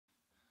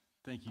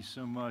Thank you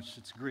so much.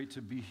 It's great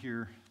to be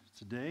here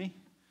today.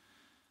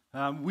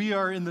 We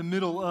are in the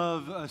middle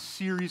of a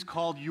series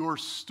called Your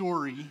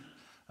Story.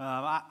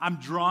 I'm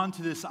drawn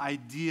to this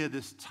idea,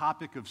 this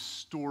topic of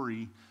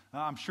story.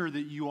 I'm sure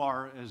that you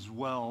are as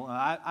well.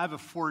 I have a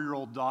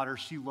 4-year-old daughter.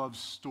 She loves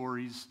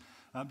stories.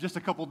 Just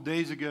a couple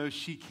days ago,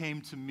 she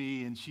came to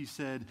me and she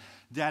said,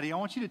 "Daddy, I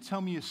want you to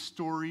tell me a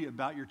story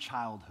about your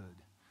childhood."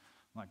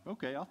 I'm like,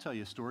 okay, I'll tell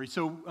you a story.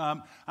 So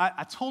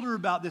I told her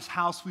about this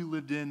house we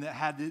lived in that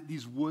had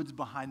these woods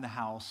behind the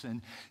house.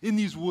 And in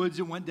these woods,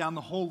 it went down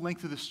the whole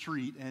length of the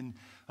street. And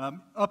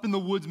up in the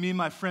woods, me and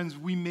my friends,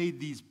 we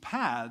made these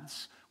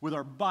paths with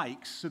our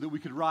bikes so that we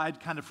could ride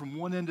kind of from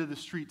one end of the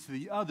street to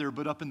the other,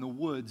 but up in the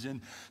woods.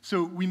 And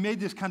so we made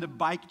this kind of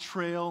bike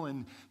trail,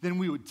 and then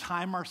we would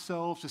time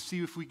ourselves to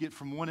see if we get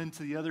from one end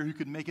to the other, who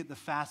could make it the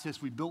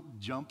fastest. We built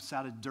jumps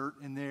out of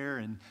dirt in there,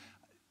 and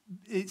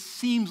it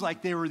seems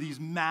like they were these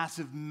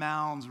massive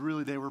mounds.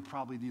 Really, they were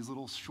probably these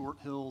little short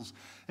hills.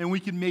 And we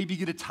could maybe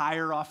get a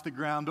tire off the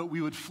ground, but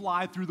we would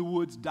fly through the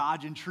woods,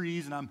 dodging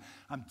trees. And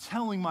I'm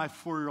telling my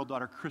 4-year-old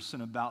daughter, Kristen,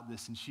 about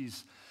this, and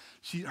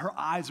her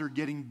eyes are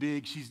getting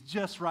big. She's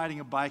just riding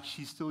a bike.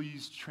 She still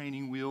uses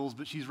training wheels,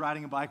 but she's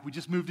riding a bike. We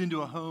just moved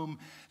into a home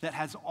that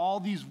has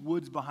all these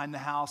woods behind the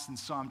house, and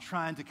so I'm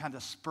trying to kind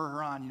of spur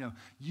her on.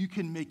 You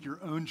can make your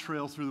own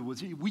trail through the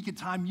woods. We could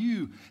time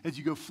you as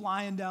you go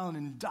flying down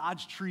and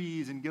dodge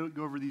trees and go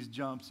over these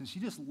jumps, and she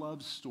just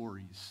loves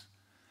stories.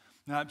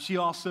 She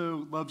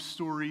also loves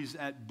stories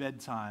at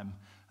bedtime.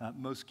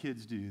 Most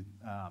kids do.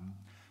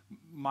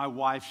 My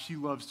wife, she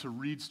loves to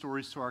read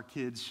stories to our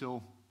kids.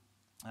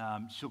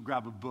 She'll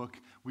grab a book.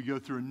 We go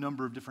through a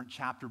number of different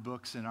chapter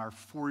books, and our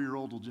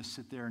 4-year-old will just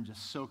sit there and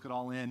just soak it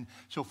all in.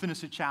 She'll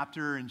finish a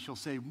chapter, and she'll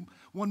say,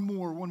 one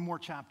more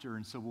chapter,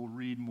 and so we'll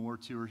read more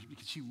to her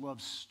because she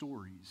loves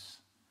stories.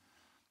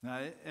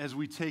 As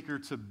we take her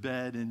to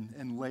bed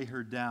and lay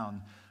her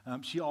down,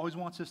 she always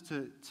wants us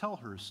to tell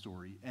her a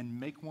story and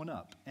make one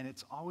up, and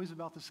it's always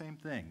about the same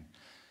thing.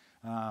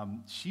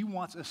 She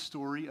wants a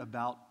story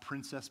about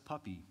Princess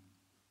Puppy.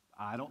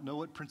 I don't know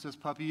what Princess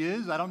Puppy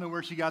is. I don't know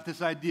where she got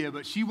this idea,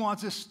 but she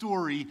wants a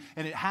story,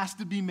 and it has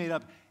to be made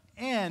up,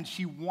 and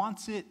she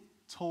wants it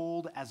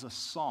told as a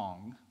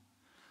song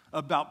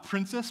about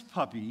Princess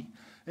Puppy.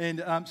 And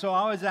so I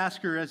always ask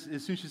her, as soon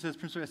as she says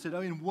Princess, I said,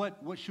 and what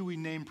should we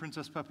name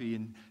Princess Puppy?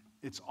 And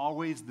it's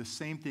always the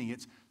same thing.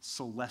 It's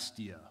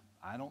Celestia.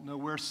 I don't know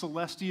where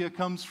Celestia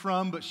comes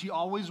from, but she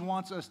always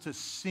wants us to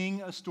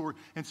sing a story.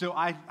 And so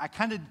I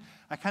kind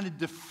of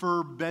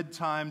defer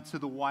bedtime to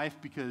the wife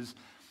because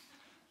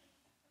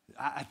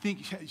I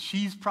think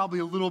she's probably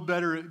a little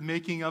better at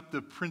making up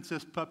the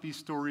Princess Puppy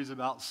stories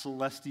about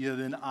Celestia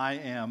than I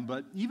am.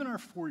 But even our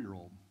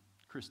 4-year-old,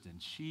 Kristen,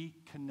 she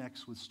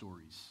connects with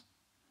stories.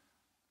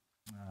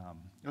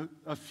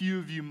 A few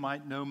of you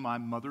might know my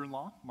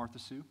mother-in-law, Martha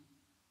Sue.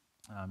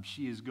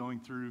 She is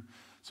going through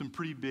some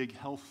pretty big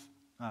health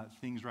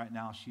things right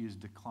now. She has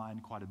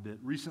declined quite a bit.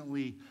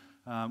 Recently,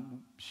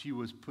 she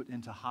was put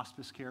into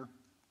hospice care,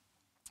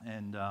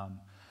 and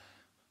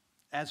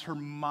as her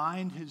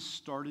mind has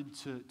started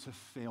to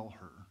fail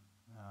her,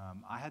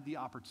 I had the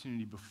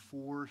opportunity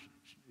before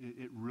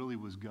it really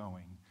was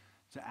going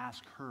to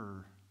ask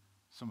her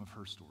some of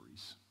her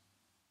stories.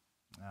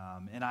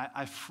 And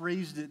I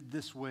phrased it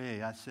this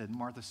way. I said,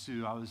 Martha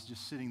Sue, I was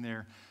just sitting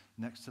there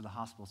next to the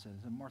hospital.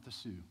 I said, Martha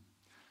Sue,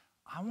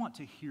 I want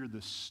to hear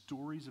the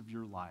stories of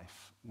your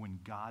life when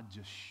God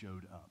just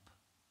showed up.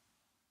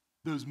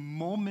 Those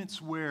moments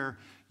where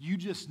you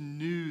just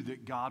knew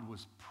that God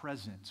was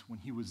present when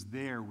he was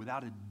there.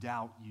 Without a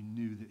doubt, you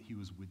knew that he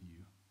was with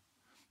you.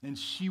 And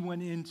she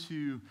went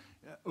into,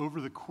 over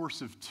the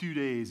course of 2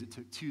 days, it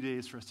took 2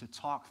 days for us to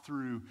talk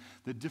through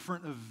the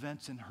different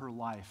events in her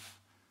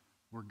life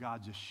where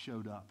God just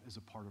showed up as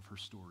a part of her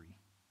story.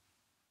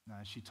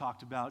 She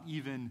talked about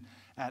even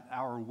at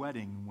our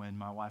wedding when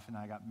my wife and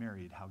I got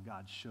married, how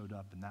God showed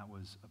up, and that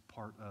was a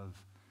part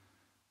of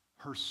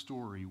her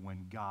story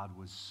when God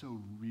was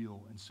so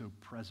real and so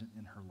present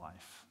in her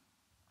life.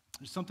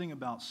 There's something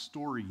about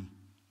story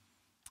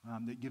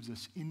that gives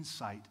us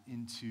insight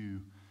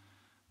into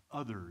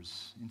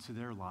others, into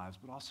their lives,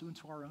 but also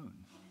into our own.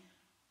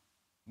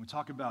 When we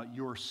talk about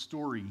your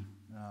story,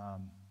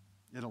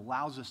 it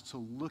allows us to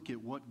look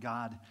at what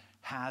God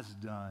has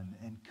done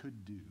and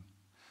could do.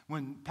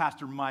 When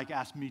Pastor Mike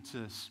asked me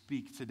to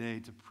speak today,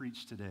 to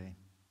preach today,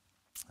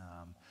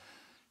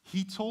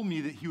 he told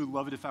me that he would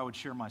love it if I would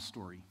share my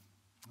story.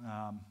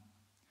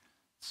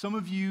 Some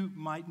of you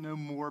might know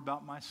more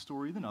about my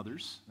story than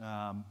others.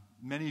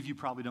 Many of you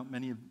probably don't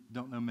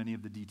know many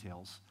of the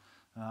details.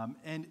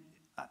 And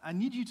I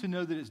need you to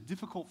know that it's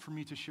difficult for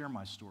me to share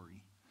my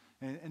story.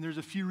 And there's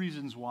a few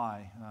reasons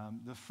why.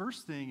 The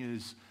first thing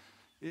is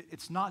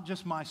it's not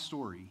just my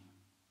story.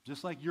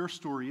 Just like your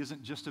story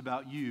isn't just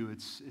about you,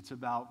 it's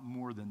about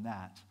more than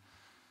that.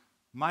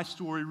 My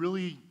story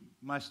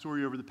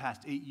over the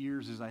past 8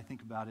 years, as I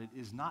think about it,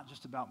 is not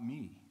just about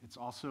me. It's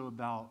also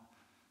about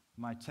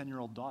my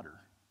 10-year-old daughter.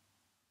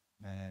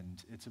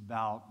 And it's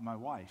about my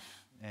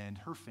wife and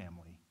her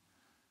family.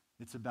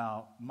 It's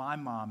about my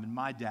mom and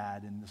my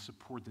dad and the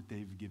support that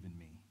they've given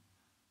me.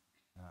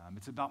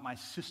 It's about my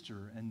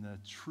sister and the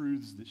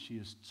truths that she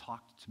has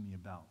talked to me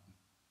about.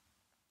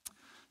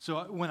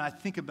 So when I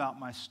think about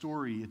my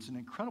story, it's an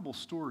incredible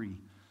story,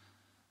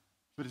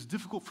 but it's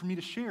difficult for me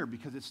to share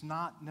because it's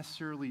not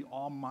necessarily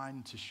all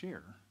mine to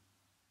share.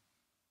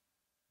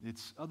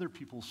 It's other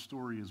people's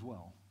story as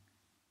well.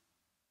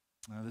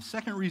 The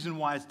second reason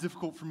why it's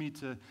difficult for me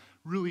to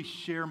really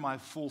share my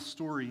full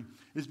story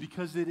is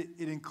because it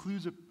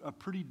includes a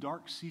pretty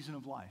dark season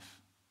of life.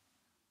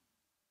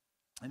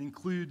 It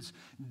includes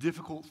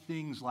difficult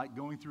things like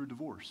going through a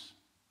divorce.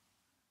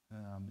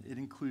 It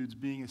includes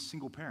being a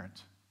single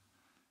parent.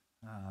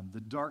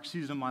 The dark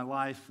season of my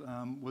life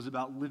was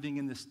about living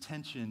in this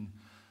tension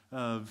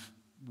of,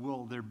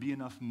 will there be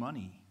enough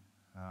money?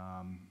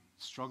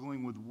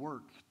 Struggling with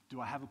work.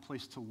 Do I have a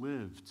place to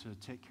live to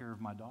take care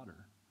of my daughter?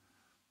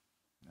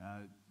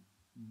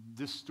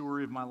 This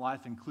story of my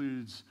life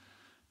includes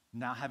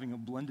now having a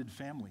blended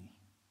family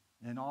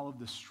and all of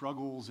the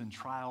struggles and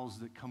trials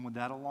that come with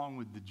that, along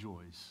with the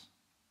joys.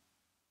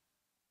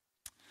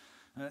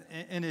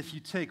 And if you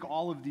take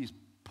all of these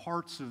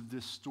parts of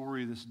this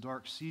story, this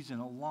dark season,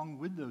 along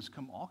with those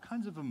come all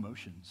kinds of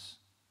emotions.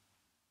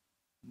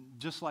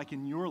 Just like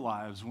in your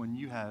lives, when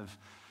you have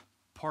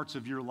parts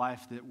of your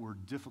life that were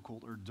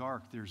difficult or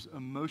dark, there's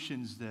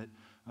emotions that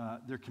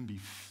there can be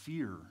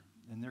fear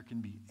and there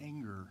can be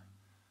anger.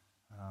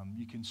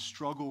 You can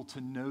struggle to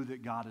know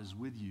that God is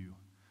with you.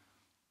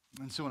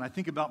 And so when I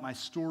think about my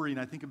story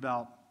and I think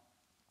about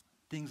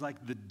things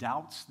like the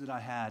doubts that I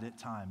had at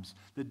times,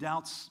 the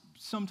doubts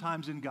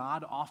sometimes in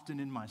God, often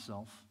in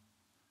myself,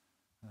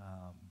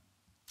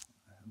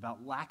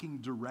 about lacking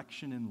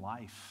direction in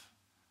life,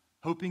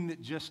 hoping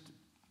that just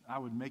I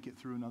would make it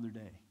through another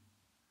day.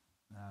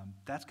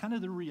 That's kind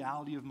of the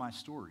reality of my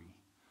story.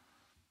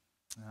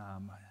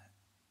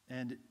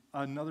 And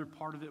another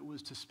part of it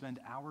was to spend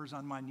hours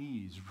on my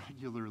knees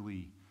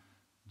regularly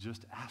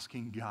just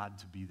asking God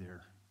to be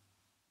there.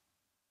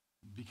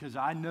 Because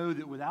I know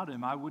that without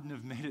him, I wouldn't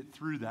have made it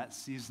through that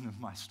season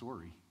of my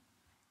story.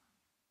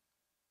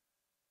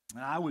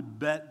 And I would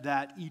bet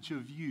that each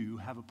of you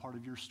have a part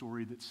of your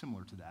story that's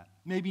similar to that.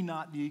 Maybe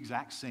not the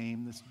exact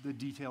same, the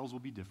details will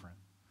be different.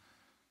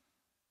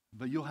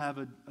 But you'll have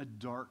a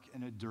dark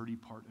and a dirty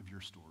part of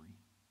your story.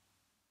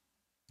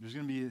 There's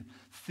going to be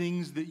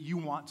things that you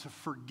want to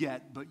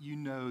forget, but you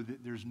know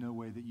that there's no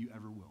way that you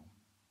ever will.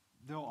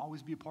 They'll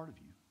always be a part of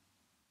you.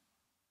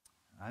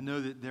 I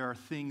know that there are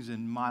things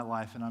in my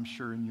life, and I'm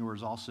sure in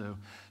yours also,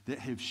 that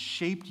have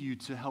shaped you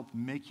to help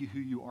make you who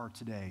you are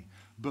today,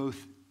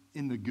 both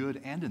in the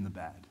good and in the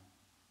bad.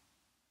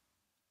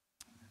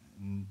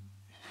 And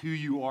who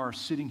you are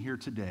sitting here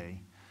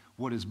today,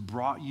 what has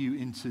brought you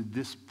into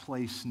this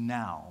place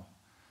now,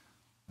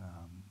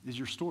 is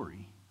your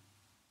story.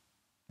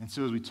 And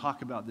so as we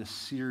talk about this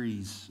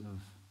series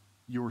of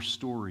your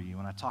story,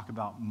 when I talk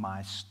about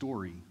my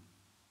story,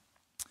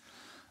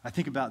 I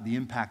think about the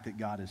impact that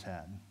God has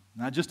had.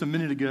 Now, just a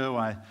minute ago,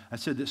 I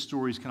said that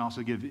stories can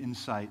also give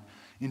insight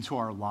into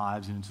our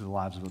lives and into the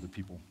lives of other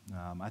people.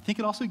 I think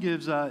it also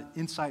gives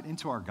insight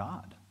into our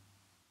God.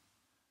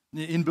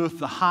 In both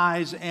the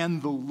highs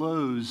and the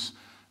lows,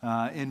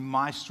 in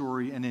my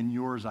story and in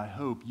yours, I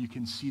hope, you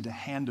can see the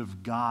hand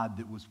of God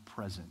that was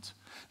present,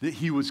 that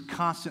he was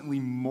constantly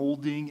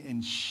molding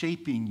and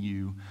shaping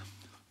you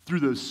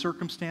through those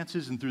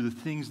circumstances and through the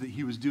things that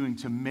he was doing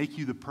to make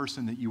you the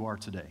person that you are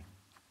today.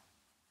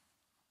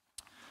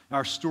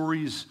 Our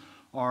stories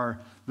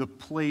are the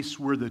place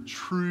where the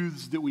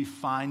truths that we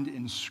find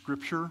in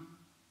Scripture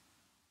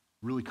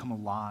really come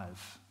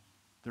alive.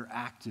 They're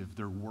active,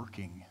 they're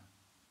working.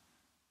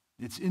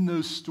 It's in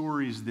those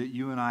stories that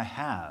you and I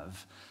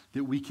have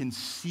that we can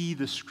see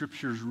the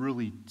Scriptures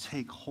really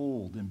take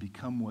hold and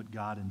become what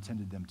God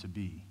intended them to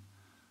be,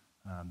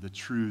 the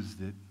truths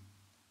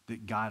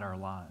that guide our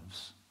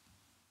lives.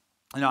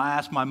 You know, I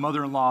asked my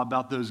mother-in-law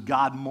about those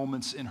God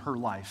moments in her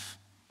life,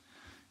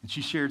 and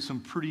she shared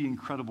some pretty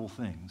incredible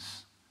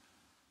things.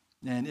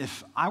 And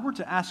if I were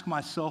to ask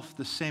myself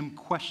the same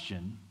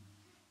question,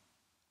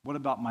 what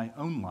about my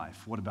own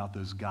life? What about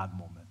those God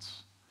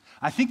moments?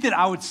 I think that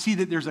I would see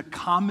that there's a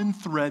common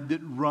thread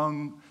that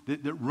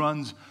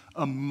runs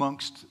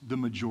amongst the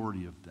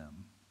majority of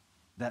them.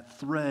 That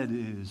thread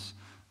is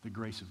the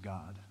grace of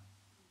God.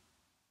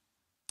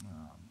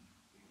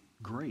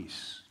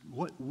 Grace.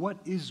 What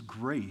is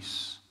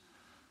grace?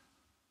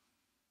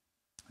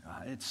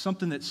 It's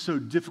something that's so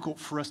difficult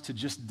for us to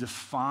just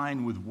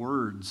define with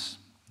words.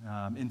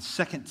 In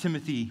 2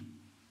 Timothy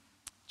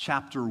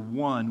chapter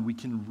 1, we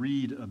can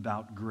read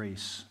about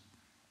grace.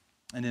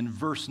 And in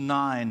verse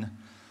 9,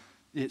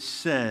 it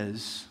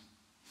says,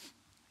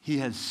 "He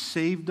has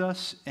saved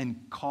us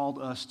and called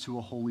us to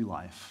a holy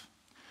life,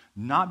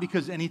 not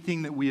because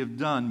anything that we have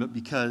done, but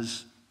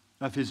because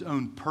of his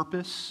own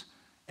purpose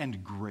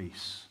and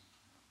grace.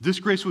 This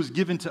grace was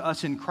given to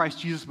us in Christ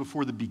Jesus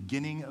before the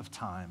beginning of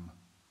time."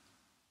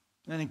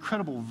 An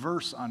incredible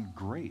verse on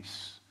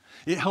grace.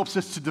 It helps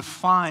us to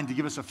define, to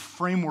give us a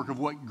framework of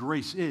what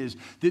grace is,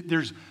 that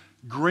there's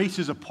Grace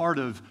is a part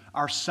of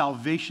our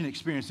salvation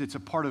experience. It's a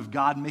part of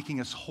God making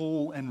us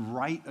whole and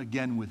right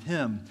again with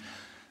Him.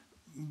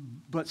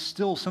 But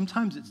still,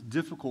 sometimes it's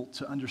difficult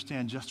to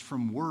understand just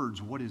from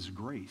words what is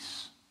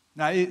grace.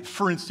 Now,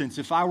 for instance,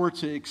 if I were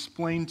to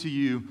explain to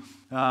you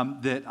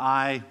that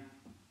I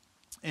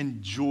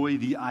enjoy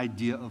the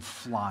idea of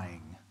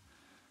flying,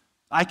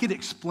 I could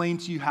explain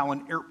to you how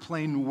an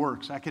airplane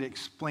works. I could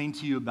explain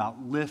to you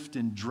about lift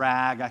and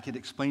drag. I could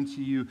explain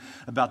to you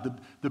about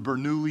the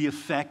Bernoulli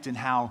effect and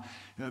how,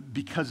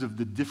 because of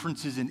the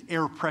differences in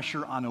air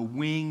pressure on a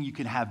wing, you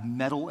can have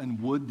metal and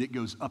wood that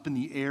goes up in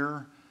the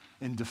air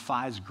and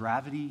defies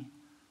gravity.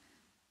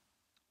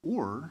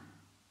 Or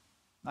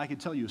I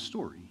could tell you a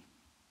story.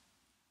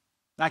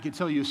 I could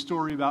tell you a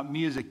story about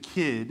me as a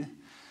kid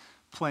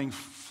playing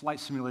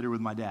flight simulator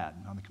with my dad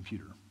on the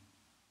computer.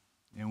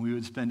 And we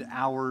would spend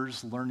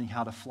hours learning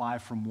how to fly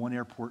from one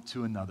airport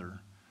to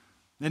another.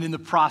 And in the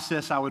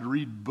process, I would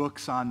read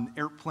books on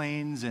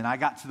airplanes, and I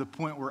got to the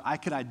point where I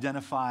could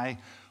identify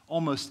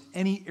almost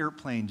any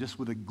airplane just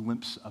with a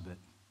glimpse of it.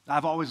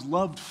 I've always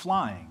loved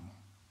flying.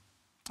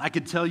 I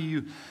could tell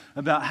you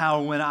about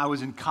how when I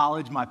was in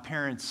college, my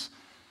parents,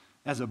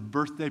 as a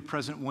birthday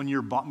present one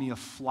year, bought me a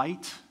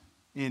flight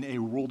in a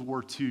World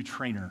War II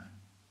trainer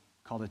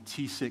called a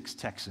T-6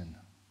 Texan.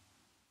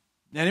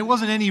 And it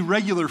wasn't any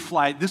regular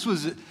flight. This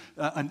was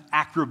an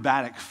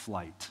acrobatic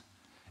flight.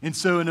 And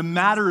so in a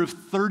matter of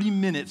 30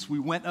 minutes, we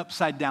went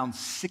upside down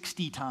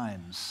 60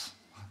 times.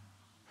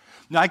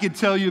 Now, I could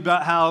tell you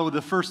about how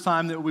the first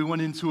time that we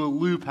went into a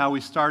loop, how we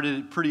started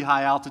at pretty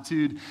high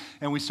altitude,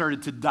 and we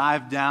started to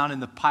dive down,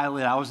 and the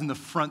pilot, I was in the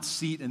front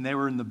seat, and they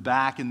were in the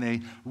back, and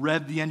they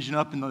revved the engine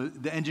up, and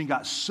the engine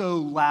got so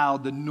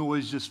loud, the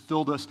noise just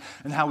filled us,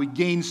 and how we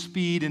gained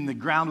speed, and the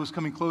ground was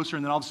coming closer,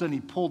 and then all of a sudden he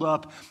pulled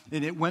up,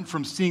 and it went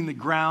from seeing the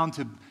ground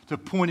to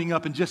pointing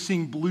up and just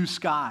seeing blue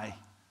sky.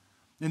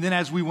 And then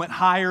as we went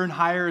higher and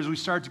higher, as we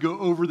started to go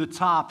over the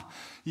top,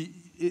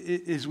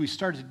 as we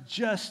started to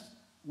just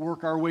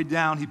work our way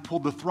down, he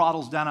pulled the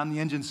throttles down on the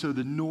engine so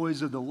the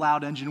noise of the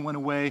loud engine went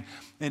away.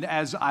 And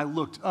as I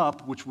looked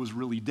up, which was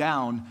really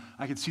down,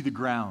 I could see the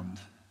ground.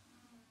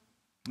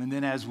 And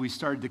then as we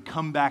started to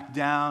come back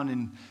down,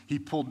 and he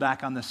pulled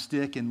back on the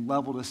stick and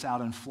leveled us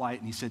out in flight,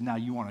 and he said, "Now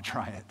you want to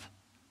try it."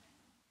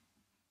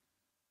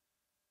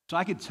 So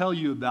I could tell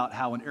you about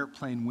how an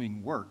airplane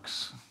wing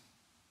works.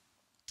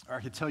 Or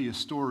I could tell you a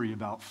story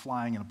about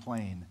flying in a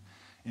plane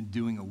and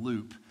doing a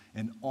loop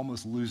and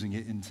almost losing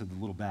it into the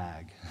little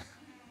bag.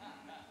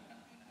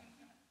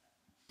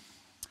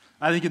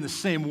 I think in the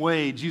same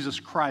way,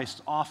 Jesus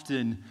Christ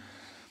often,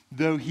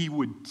 though he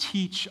would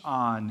teach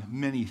on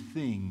many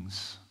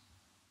things,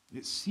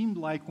 it seemed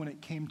like when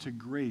it came to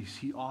grace,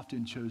 he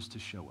often chose to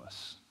show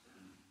us.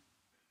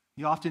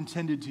 He often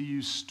tended to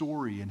use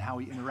story and how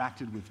he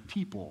interacted with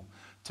people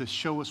to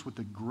show us what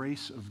the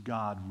grace of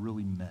God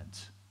really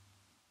meant.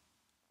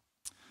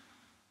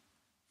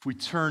 If we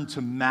turn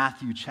to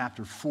Matthew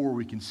chapter 4,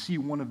 we can see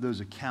one of those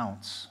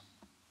accounts.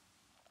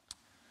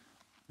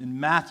 In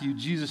Matthew,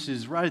 Jesus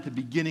is right at the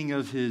beginning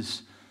of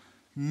his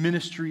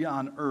ministry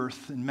on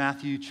earth in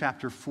Matthew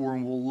chapter 4,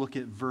 and we'll look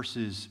at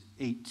verses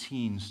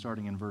 18,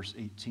 starting in verse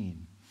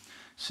 18. It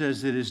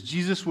says that as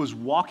Jesus was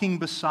walking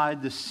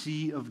beside the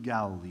Sea of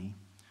Galilee,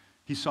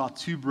 he saw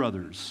two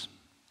brothers,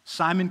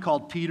 Simon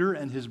called Peter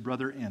and his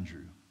brother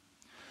Andrew.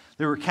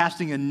 They were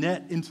casting a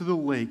net into the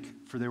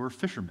lake, for they were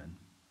fishermen.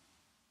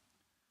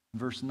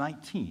 Verse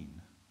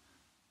 19,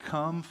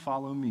 "Come,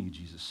 follow me,"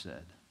 Jesus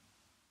said,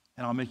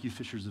 "and I'll make you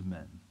fishers of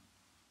men."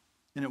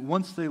 And at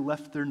once they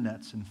left their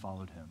nets and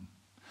followed him.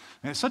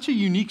 And it's such a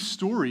unique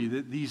story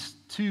that these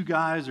two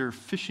guys are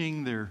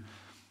fishing, they're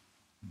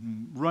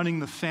running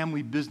the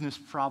family business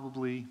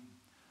probably.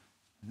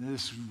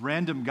 This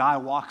random guy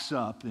walks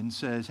up and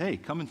says, "Hey,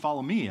 come and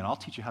follow me, and I'll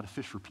teach you how to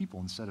fish for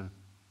people instead of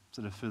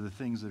for the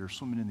things that are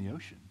swimming in the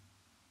ocean."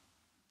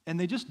 And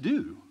they just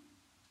do.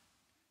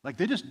 Like,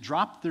 they just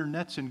drop their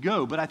nets and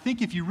go. But I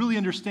think if you really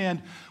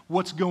understand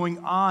what's going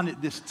on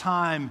at this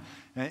time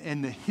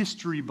and the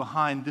history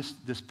behind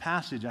this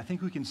passage, I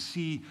think we can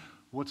see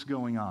what's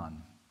going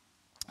on.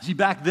 See,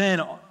 back then,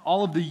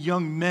 all of the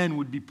young men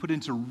would be put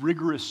into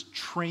rigorous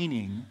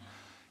training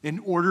in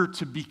order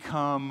to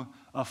become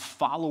a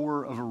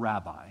follower of a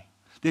rabbi.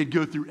 They'd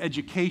go through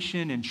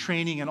education and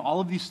training and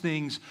all of these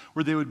things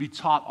where they would be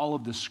taught all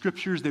of the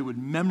scriptures. They would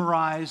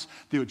memorize.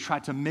 They would try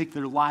to make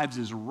their lives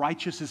as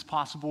righteous as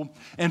possible.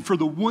 And for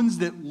the ones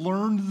that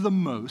learned the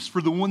most,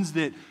 for the ones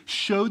that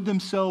showed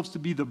themselves to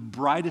be the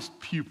brightest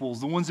pupils,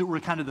 the ones that were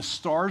kind of the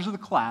stars of the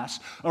class,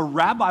 a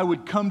rabbi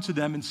would come to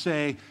them and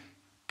say,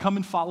 "Come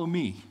and follow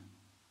me,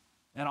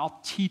 and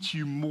I'll teach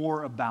you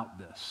more about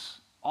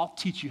this. I'll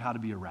teach you how to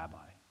be a rabbi."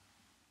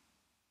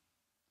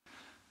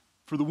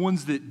 For the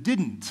ones that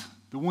didn't,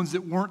 the ones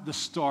that weren't the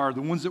star,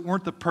 the ones that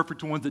weren't the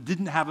perfect ones, that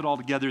didn't have it all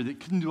together,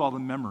 that couldn't do all the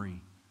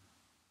memory,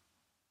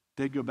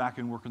 they'd go back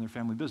and work on their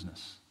family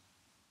business.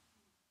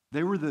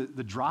 They were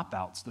the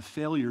dropouts, the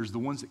failures, the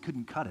ones that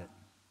couldn't cut it.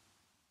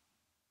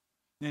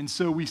 And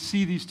so we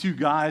see these two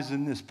guys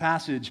in this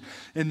passage,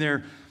 and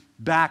they're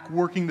back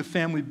working the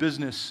family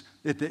business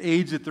at the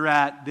age that they're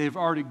at, they've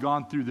already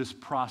gone through this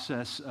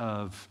process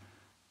of,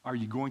 are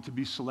you going to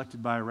be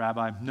selected by a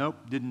rabbi?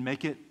 Nope, didn't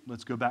make it.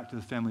 Let's go back to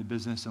the family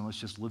business and let's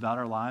just live out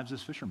our lives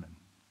as fishermen.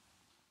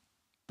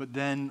 But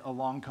then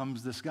along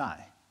comes this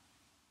guy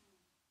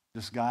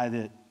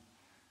that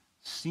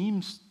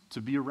seems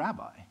to be a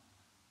rabbi.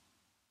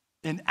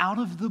 And out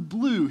of the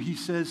blue, he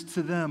says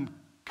to them,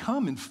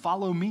 come and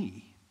follow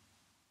me.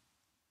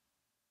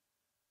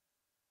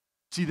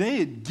 See, they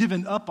had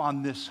given up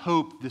on this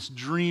hope, this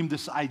dream,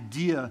 this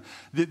idea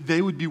that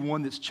they would be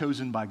one that's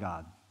chosen by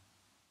God.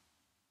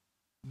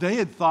 They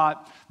had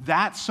thought,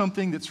 that's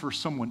something that's for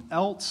someone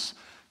else.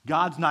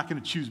 God's not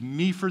going to choose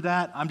me for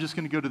that. I'm just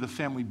going to go to the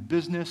family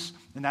business,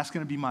 and that's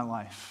going to be my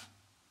life.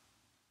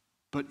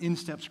 But in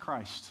steps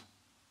Christ.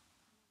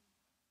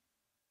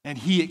 And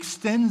he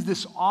extends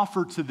this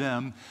offer to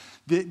them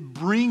that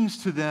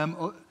brings to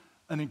them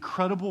an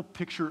incredible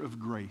picture of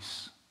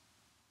grace.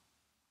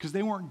 Because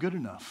they weren't good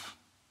enough.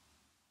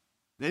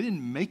 They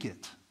didn't make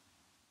it.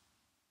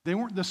 They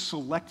weren't the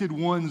selected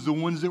ones, the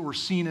ones that were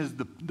seen as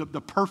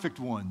the perfect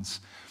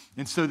ones.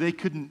 And so they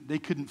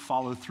couldn't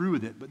follow through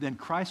with it. But then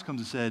Christ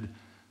comes and said,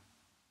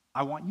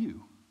 I want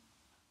you.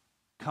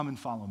 Come and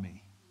follow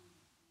me.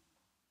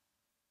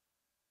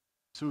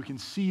 So we can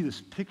see this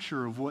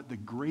picture of what the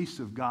grace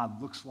of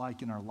God looks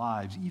like in our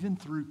lives, even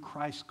through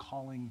Christ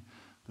calling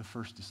the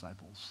first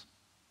disciples.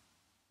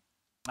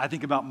 I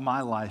think about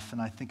my life,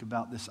 and I think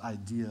about this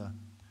idea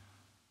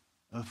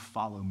of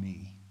follow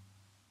me.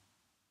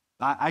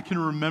 I can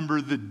remember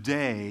the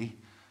day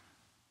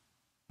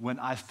when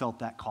I felt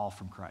that call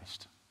from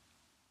Christ.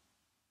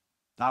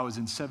 I was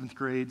in 7th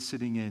grade,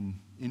 sitting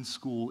in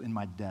school in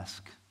my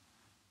desk,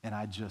 and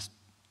I just,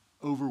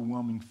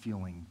 overwhelming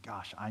feeling,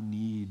 gosh, I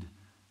need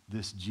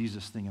this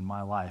Jesus thing in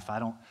my life.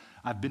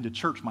 I've been to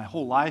church my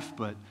whole life,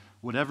 but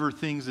whatever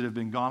things that have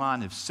been gone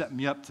on have set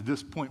me up to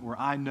this point where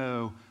I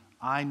know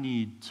I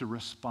need to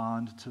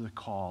respond to the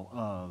call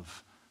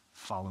of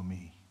follow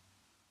me.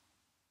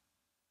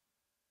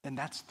 And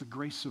that's the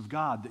grace of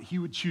God, that he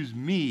would choose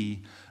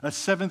me, a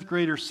 7th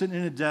grader sitting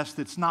in a desk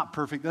that's not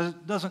perfect,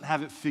 doesn't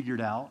have it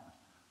figured out.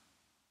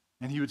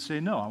 And he would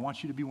say, no, I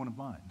want you to be one of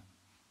mine.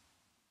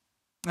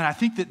 And I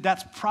think that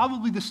that's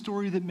probably the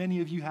story that many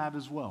of you have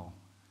as well.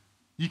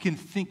 You can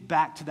think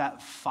back to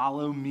that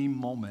follow me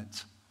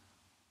moment.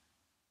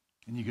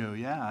 And you go,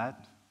 yeah,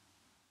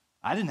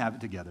 I didn't have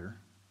it together.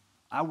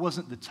 I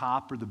wasn't the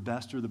top or the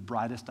best or the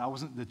brightest. I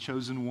wasn't the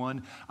chosen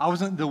one. I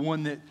wasn't the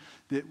one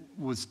that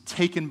was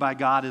taken by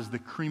God as the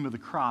cream of the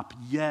crop.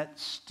 Yet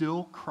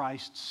still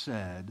Christ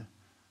said,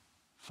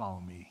 follow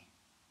me.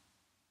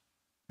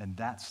 And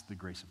that's the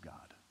grace of God.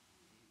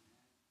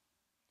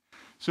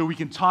 So we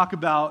can talk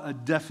about a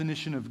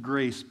definition of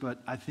grace,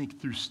 but I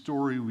think through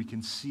story we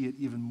can see it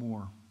even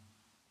more.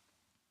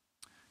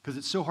 Because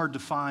it's so hard to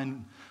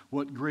find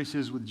what grace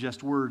is with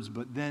just words,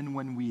 but then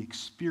when we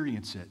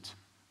experience it,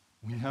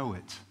 we know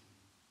it.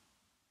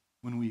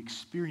 When we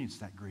experience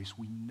that grace,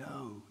 we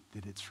know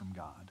that it's from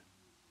God.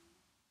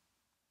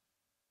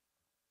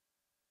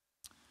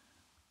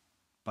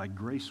 By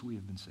grace we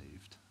have been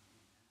saved.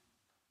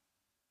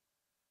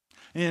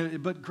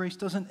 But grace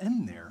doesn't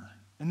end there.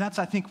 And that's,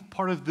 I think,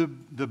 part of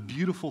the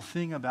beautiful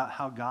thing about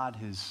how God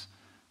has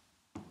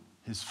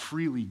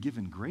freely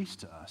given grace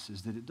to us,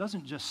 is that it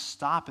doesn't just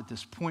stop at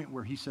this point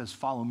where he says,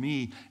 follow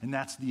me, and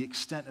that's the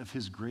extent of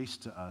his grace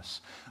to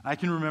us. I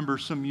can remember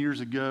some years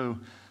ago,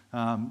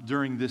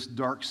 during this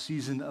dark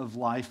season of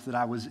life that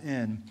I was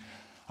in,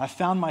 I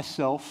found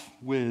myself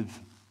with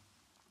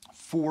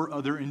 4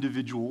 other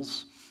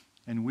individuals,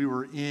 and we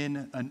were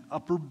in an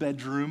upper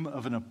bedroom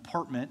of an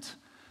apartment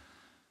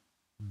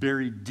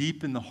buried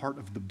deep in the heart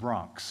of the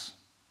Bronx,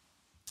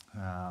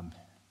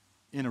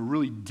 in a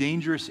really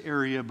dangerous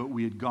area, but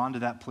we had gone to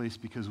that place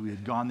because we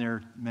had gone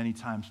there many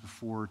times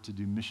before to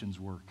do missions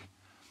work.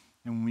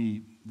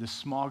 And this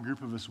small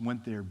group of us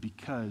went there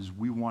because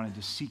we wanted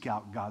to seek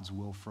out God's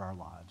will for our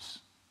lives.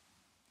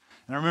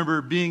 And I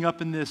remember being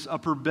up in this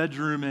upper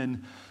bedroom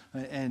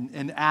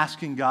and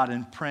asking God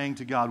and praying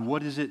to God,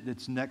 what is it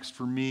that's next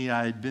for me?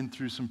 I had been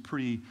through some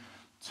pretty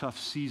tough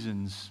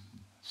seasons,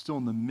 still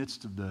in the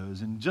midst of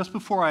those. And just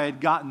before I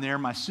had gotten there,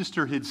 my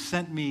sister had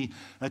sent me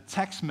a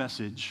text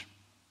message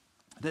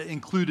that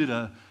included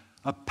a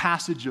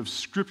passage of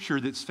scripture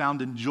that's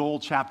found in Joel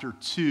chapter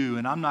 2.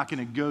 And I'm not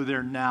going to go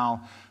there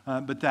now,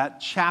 but that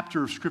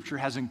chapter of scripture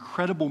has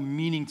incredible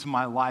meaning to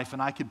my life.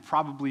 And I could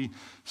probably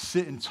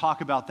sit and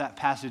talk about that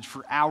passage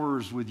for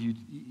hours with you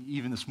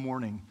even this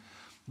morning.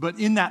 But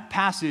in that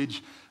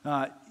passage,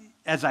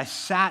 as I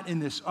sat in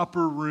this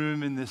upper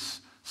room in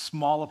this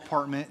small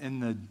apartment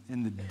in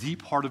the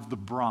deep heart of the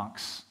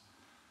Bronx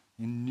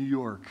in New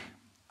York,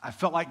 I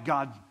felt like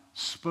God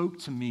spoke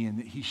to me and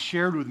that he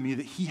shared with me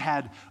that he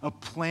had a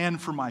plan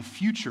for my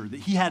future, that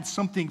he had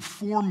something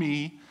for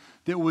me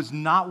that was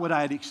not what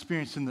I had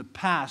experienced in the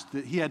past,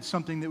 that he had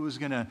something that was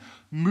going to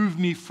move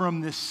me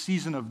from this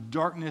season of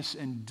darkness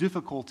and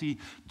difficulty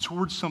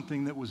towards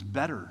something that was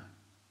better.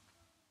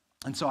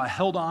 And so I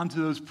held on to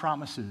those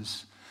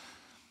promises.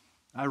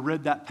 I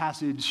read that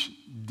passage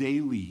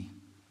daily,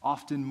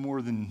 often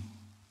more than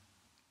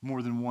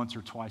once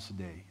or twice a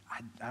day.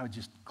 I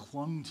just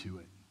clung to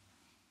it.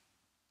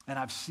 And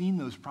I've seen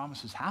those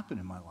promises happen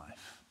in my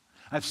life.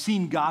 I've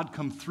seen God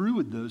come through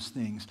with those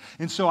things.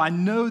 And so I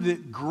know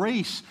that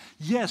grace,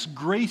 yes,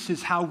 grace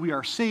is how we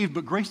are saved,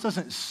 but grace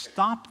doesn't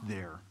stop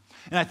there.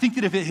 And I think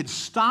that if it had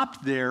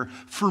stopped there,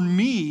 for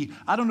me,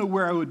 I don't know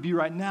where I would be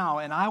right now,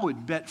 and I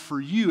would bet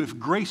for you, if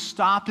grace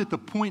stopped at the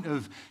point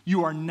of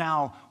you are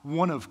now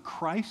one of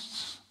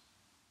Christ's,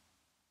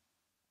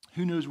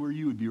 who knows where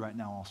you would be right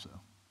now also.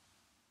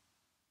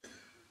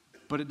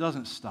 But it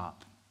doesn't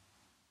stop.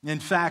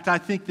 In fact, I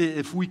think that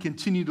if we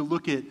continue to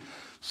look at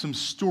some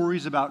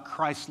stories about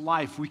Christ's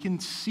life, we can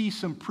see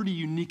some pretty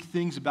unique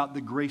things about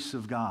the grace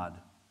of God.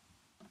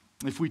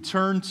 If we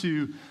turn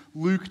to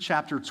Luke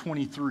chapter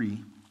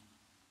 23,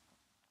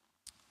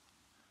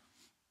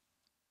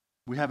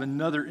 we have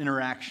another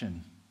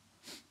interaction.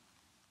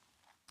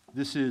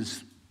 This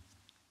is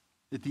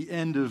at the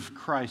end of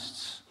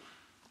Christ's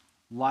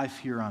life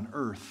here on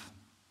earth.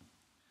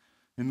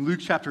 In Luke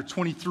chapter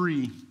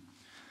 23,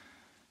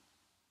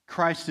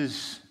 Christ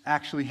is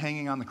actually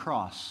hanging on the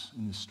cross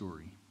in this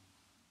story.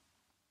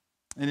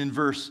 And in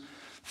verse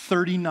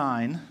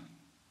 39,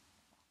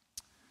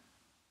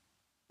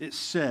 it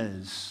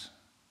says,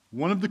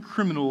 one of the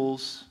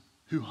criminals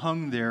who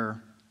hung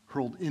there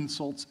hurled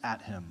insults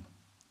at him.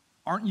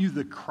 Aren't you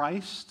the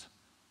Christ?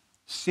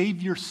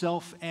 Save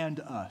yourself and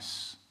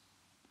us.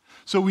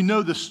 So we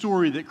know the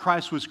story that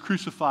Christ was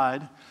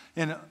crucified,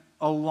 and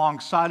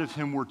alongside of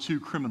him were two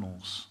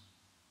criminals.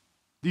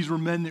 These were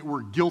men that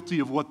were guilty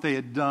of what they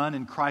had done,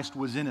 and Christ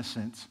was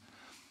innocent.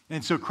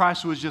 And so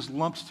Christ was just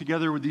lumped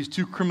together with these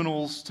two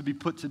criminals to be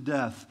put to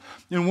death.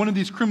 And one of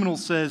these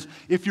criminals says,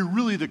 if you're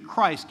really the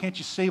Christ, can't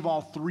you save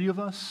all three of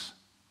us?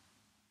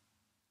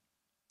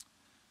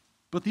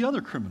 But the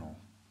other criminal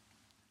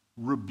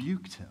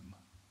rebuked him.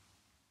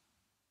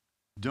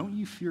 Don't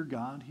you fear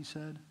God, he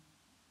said?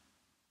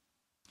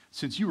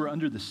 Since you are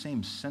under the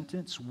same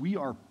sentence, we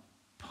are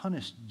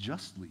punished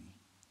justly.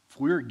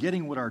 For we are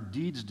getting what our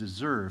deeds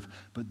deserve,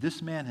 but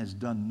this man has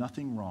done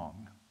nothing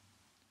wrong.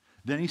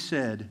 Then he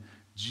said,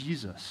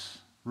 Jesus,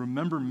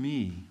 remember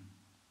me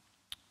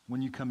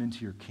when you come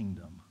into your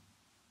kingdom.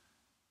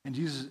 And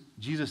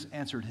Jesus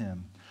answered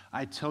him,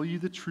 I tell you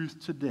the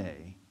truth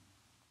today,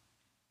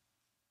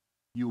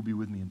 you will be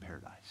with me in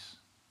paradise.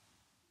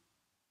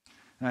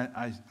 And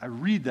I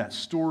read that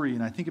story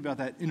and I think about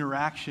that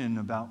interaction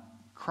about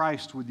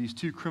Christ with these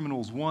two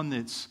criminals, one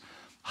that's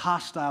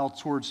hostile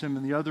towards him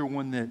and the other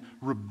one that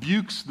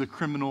rebukes the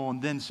criminal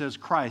and then says,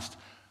 Christ,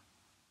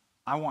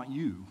 I want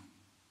you.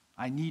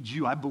 I need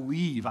you. I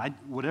believe.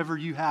 Whatever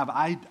you have,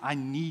 I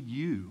need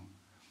you.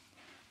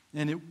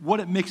 And what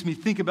it makes me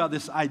think about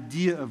this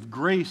idea of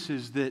grace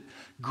is that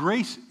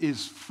grace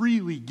is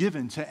freely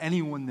given to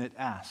anyone that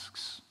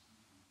asks.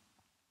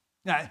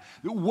 Now,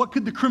 what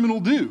could the criminal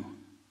do?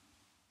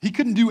 He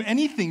couldn't do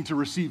anything to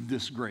receive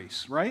this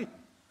grace, right?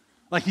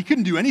 Like, he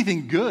couldn't do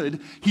anything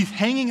good. He's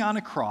hanging on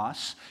a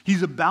cross.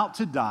 He's about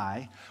to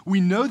die. We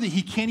know that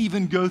he can't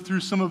even go through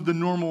some of the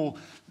normal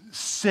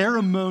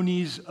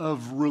ceremonies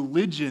of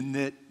religion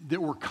that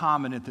were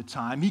common at the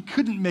time. He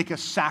couldn't make a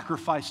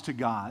sacrifice to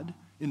God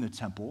in the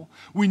temple.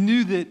 We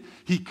knew that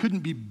he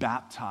couldn't be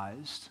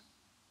baptized.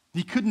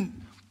 He couldn't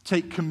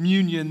take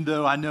communion,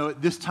 though I know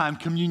at this time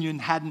communion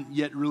hadn't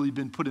yet really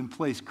been put in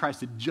place. Christ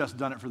had just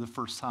done it for the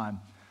first time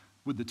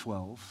with the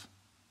 12.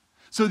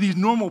 So these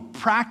normal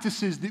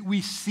practices that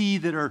we see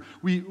that are,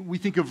 we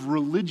think of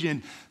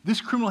religion, this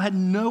criminal had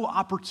no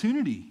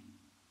opportunity.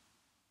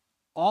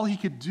 All he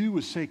could do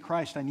was say,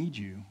 Christ, I need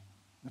you.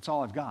 That's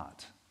all I've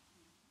got.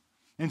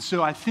 And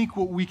so I think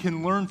what we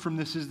can learn from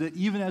this is that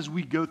even as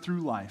we go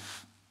through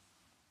life,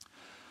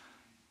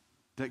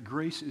 that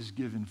grace is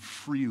given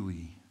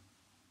freely.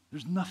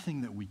 There's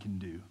nothing that we can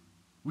do.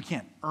 We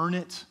can't earn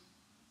it.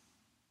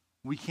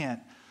 We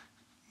can't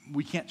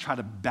try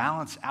to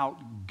balance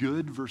out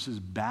good versus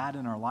bad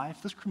in our life.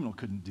 This criminal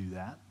couldn't do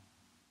that.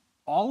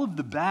 All of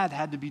the bad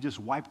had to be just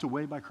wiped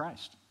away by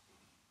Christ.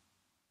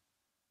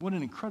 What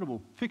an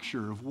incredible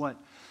picture of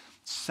what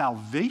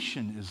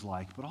salvation is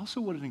like, but also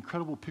what an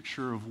incredible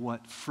picture of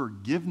what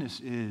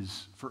forgiveness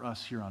is for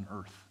us here on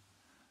earth.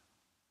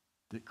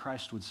 That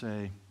Christ would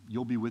say,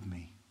 you'll be with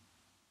me.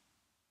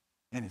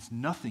 And it's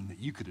nothing that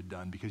you could have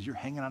done because you're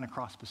hanging on a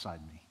cross beside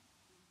me.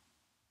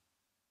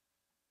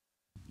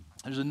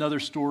 There's another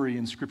story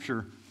in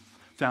Scripture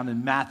found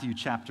in Matthew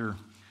chapter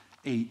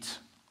 8.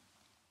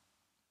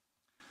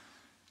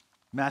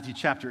 Matthew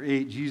chapter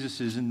 8, Jesus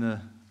is in the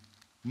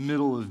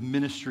middle of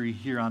ministry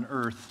here on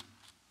earth.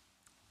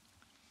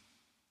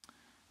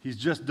 He's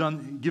just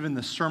given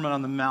the Sermon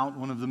on the Mount,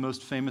 one of the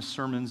most famous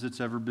sermons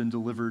that's ever been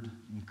delivered.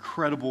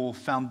 Incredible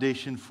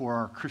foundation for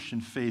our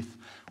Christian faith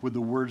with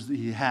the words that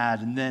he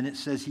had. And then it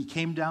says he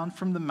came down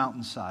from the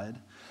mountainside.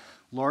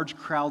 Large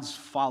crowds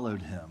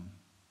followed him.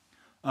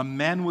 A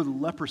man with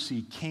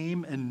leprosy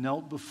came and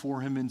knelt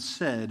before him and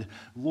said,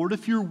 Lord,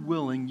 if you're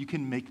willing, you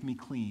can make me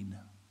clean.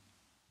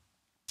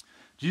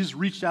 Jesus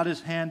reached out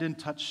his hand and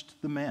touched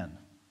the man.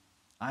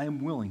 "I am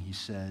willing," he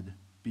said,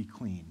 "be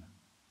clean."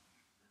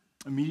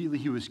 Immediately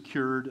he was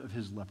cured of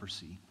his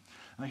leprosy.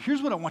 Now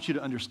here's what I want you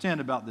to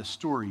understand about this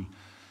story.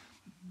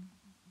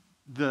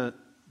 The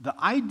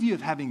idea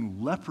of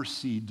having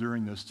leprosy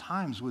during those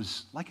times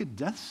was like a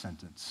death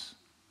sentence.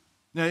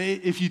 Now,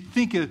 if you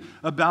think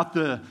about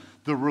the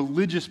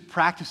religious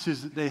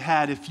practices that they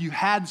had, if you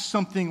had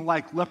something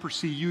like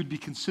leprosy, you would be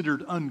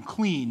considered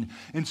unclean.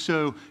 And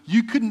so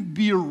you couldn't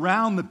be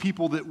around the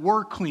people that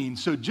were clean.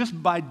 So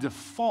just by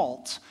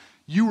default,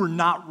 you were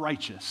not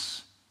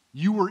righteous.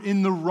 You were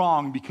in the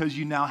wrong because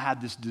you now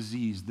had this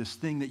disease, this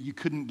thing that you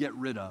couldn't get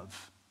rid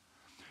of.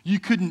 You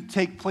couldn't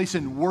take place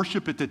in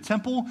worship at the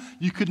temple.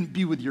 You couldn't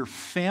be with your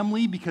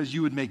family because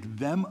you would make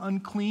them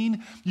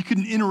unclean. You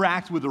couldn't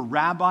interact with a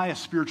rabbi, a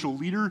spiritual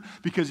leader,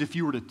 because if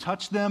you were to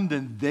touch them,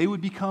 then they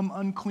would become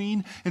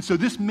unclean. And so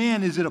this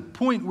man is at a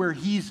point where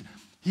he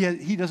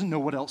doesn't know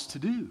what else to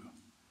do.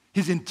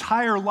 His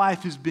entire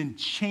life has been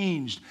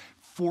changed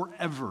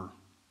forever.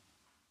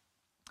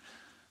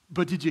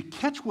 But did you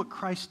catch what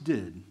Christ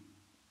did?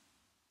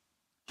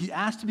 He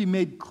asked to be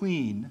made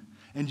clean,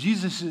 and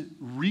Jesus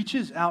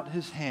reaches out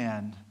his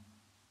hand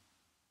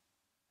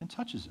and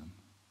touches him.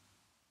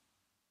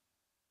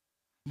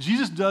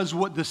 Jesus does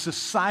what the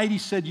society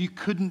said you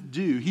couldn't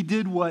do. He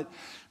did what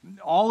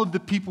all of the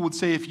people would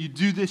say, if you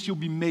do this, you'll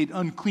be made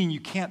unclean. You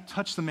can't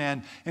touch the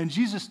man. And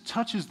Jesus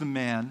touches the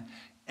man,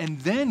 and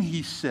then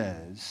he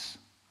says,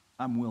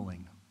 "I'm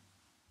willing."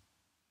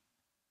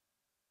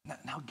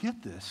 Now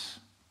get this.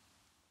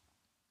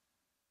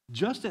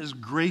 Just as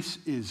grace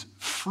is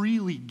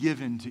freely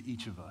given to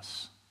each of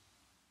us,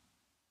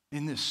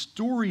 in this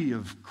story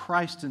of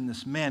Christ and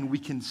this man, we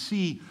can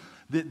see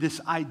that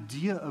this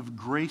idea of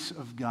grace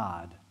of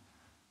God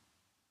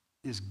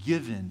is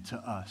given to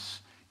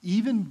us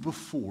even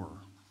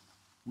before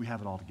we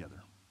have it all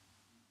together.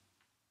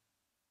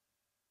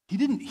 He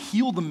didn't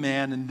heal the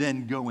man and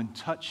then go and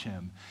touch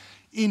him.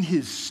 In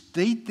his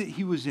state that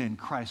he was in,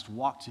 Christ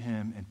walked to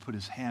him and put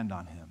his hand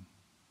on him,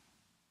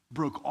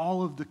 broke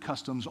all of the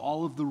customs,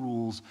 all of the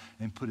rules,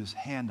 and put his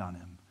hand on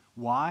him.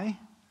 Why?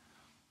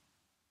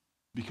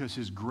 Because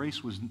this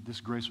grace was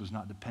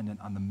not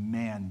dependent on the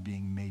man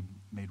being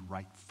made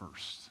right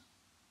first.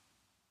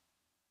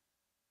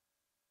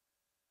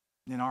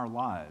 In our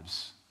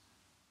lives,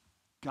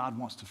 God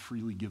wants to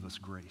freely give us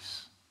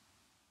grace.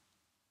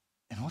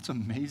 And what's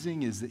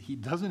amazing is that he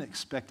doesn't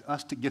expect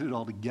us to get it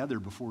all together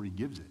before he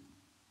gives it.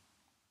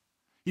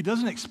 He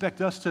doesn't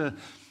expect us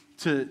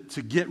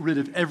to get rid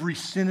of every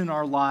sin in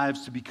our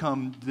lives to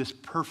become this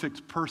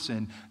perfect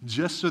person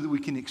just so that we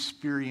can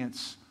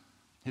experience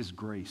his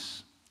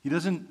grace. He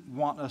doesn't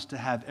want us to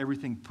have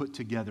everything put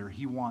together.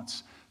 He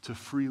wants to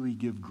freely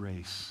give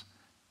grace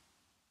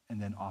and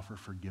then offer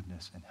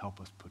forgiveness and help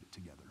us put it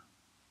together.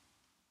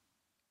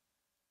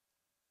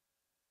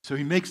 So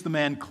he makes the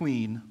man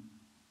clean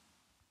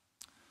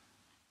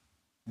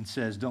and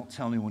says, "Don't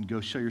tell anyone,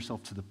 go show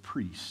yourself to the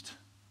priest,"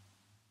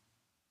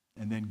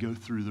 and then go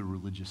through the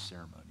religious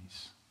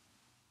ceremonies.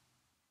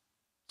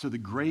 So the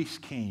grace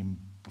came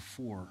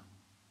before.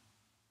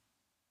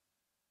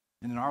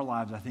 And in our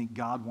lives, I think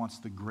God wants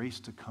the grace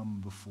to come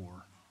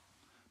before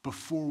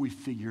we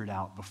figure it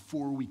out,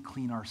 before we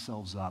clean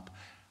ourselves up.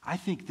 I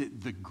think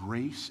that the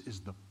grace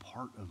is the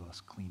part of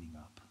us cleaning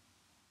up.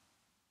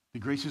 The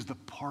grace is the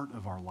part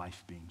of our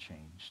life being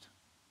changed.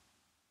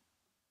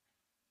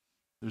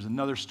 There's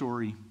another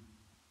story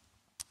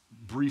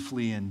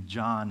briefly in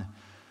John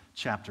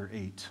chapter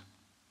 8.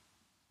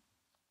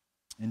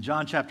 In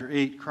John chapter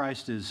 8,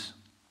 Christ is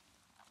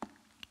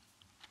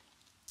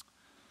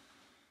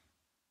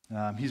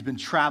he's been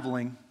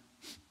traveling,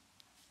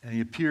 and he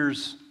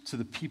appears to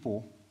the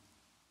people,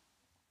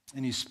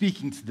 and he's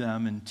speaking to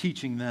them and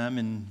teaching them.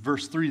 In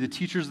verse 3, the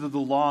teachers of the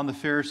law and the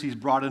Pharisees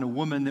brought in a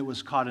woman that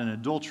was caught in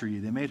adultery.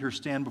 They made her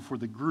stand before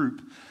the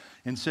group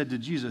and said to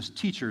Jesus,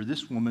 "Teacher,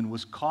 this woman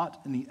was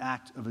caught in the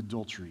act of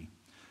adultery.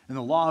 And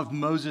the law of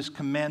Moses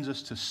commands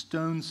us to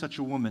stone such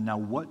a woman. Now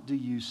what do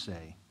you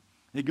say?"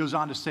 It goes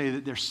on to say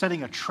that they're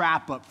setting a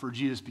trap up for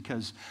Jesus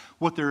because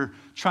what they're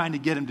trying to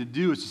get him to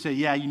do is to say,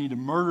 yeah, you need to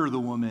murder the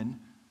woman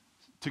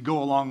to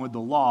go along with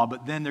the law,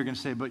 but then they're going to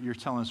say, but you're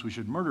telling us we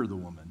should murder the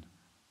woman.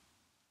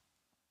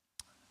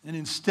 And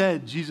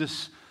instead,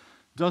 Jesus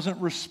doesn't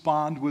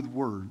respond with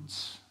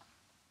words.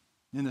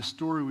 In the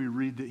story, we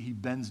read that he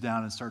bends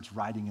down and starts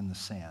writing in the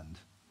sand.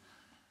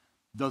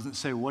 Doesn't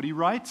say what he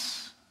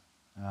writes.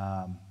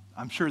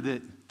 I'm sure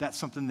that that's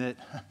something that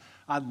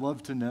I'd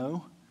love to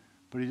know.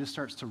 But he just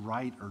starts to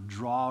write or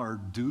draw or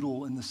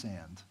doodle in the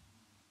sand.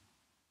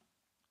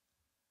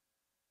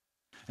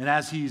 And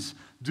as he's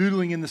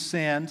doodling in the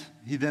sand,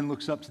 he then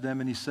looks up to them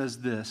and he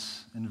says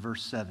this in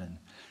verse 7.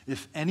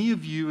 "If any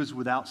of you is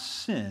without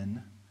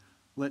sin,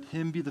 let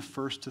him be the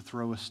first to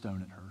throw a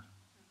stone at her."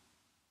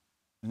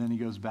 And then he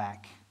goes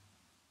back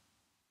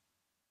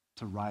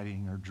to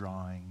writing or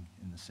drawing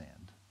in the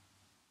sand.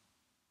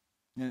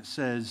 And it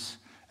says,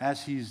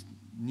 as he's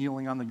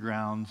kneeling on the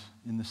ground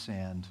in the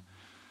sand,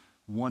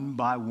 one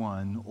by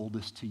one,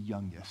 oldest to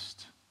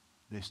youngest,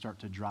 they start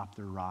to drop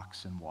their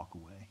rocks and walk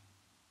away.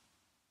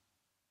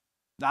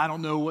 Now, I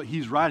don't know what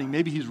he's writing.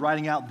 Maybe he's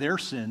writing out their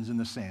sins in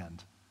the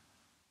sand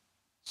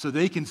so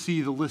they can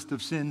see the list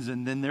of sins,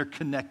 and then they're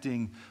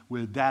connecting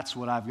with, that's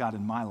what I've got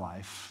in my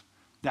life.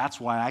 That's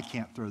why I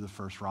can't throw the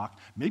first rock.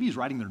 Maybe he's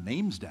writing their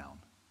names down.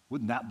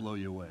 Wouldn't that blow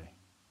you away?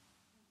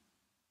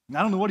 And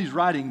I don't know what he's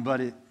writing,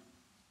 but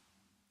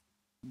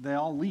they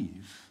all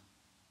leave.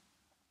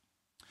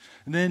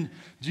 And then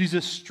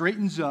Jesus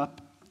straightens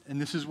up, and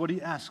this is what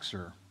he asks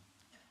her.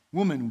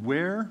 Woman,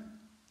 where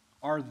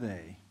are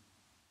they?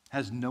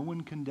 Has no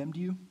one condemned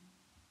you?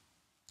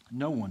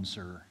 No one,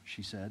 sir,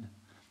 she said.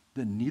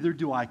 Then neither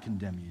do I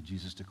condemn you,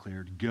 Jesus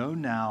declared. Go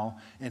now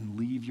and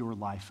leave your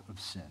life of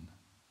sin.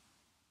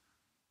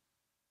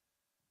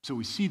 So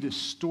we see this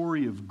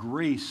story of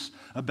grace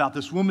about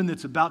this woman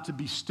that's about to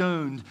be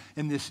stoned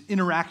and this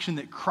interaction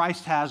that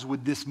Christ has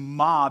with this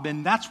mob.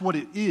 And that's what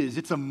it is.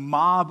 It's a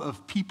mob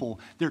of people.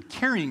 They're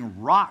carrying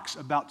rocks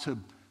about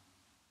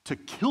to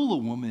kill a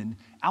woman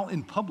out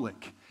in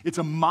public. It's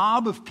a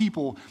mob of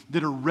people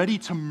that are ready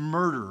to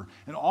murder.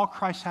 And all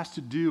Christ has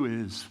to do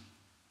is,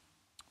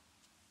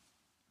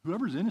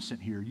 whoever's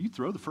innocent here, you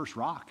throw the first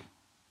rock.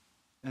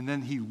 And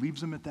then he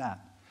leaves them at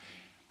that.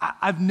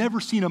 I've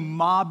never seen a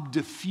mob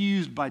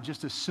diffused by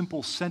just a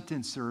simple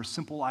sentence or a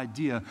simple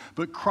idea,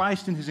 but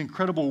Christ in his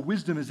incredible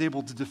wisdom is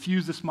able to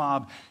diffuse this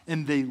mob,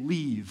 and they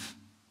leave.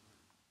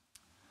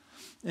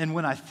 And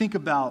when I think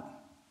about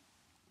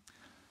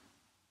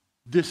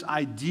this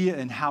idea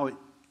and how it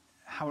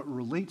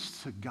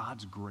relates to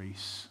God's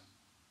grace,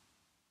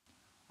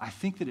 I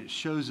think that it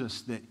shows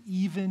us that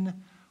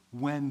even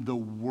when the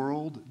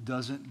world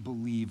doesn't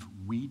believe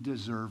we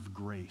deserve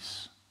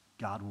grace,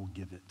 God will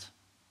give it.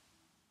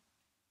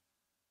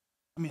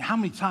 I mean, how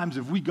many times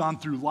have we gone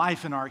through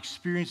life and our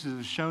experiences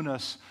have shown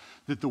us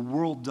that the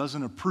world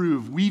doesn't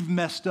approve? We've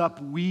messed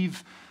up.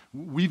 We've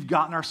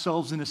gotten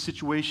ourselves in a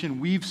situation.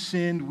 We've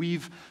sinned.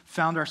 We've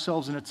found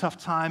ourselves in a tough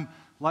time,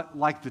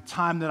 like the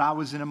time that I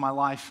was in my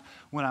life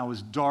when I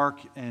was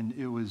dark, and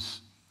it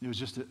was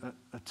just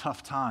a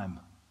tough time.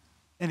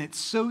 And it's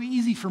so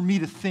easy for me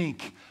to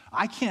think,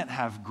 I can't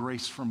have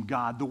grace from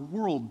God. The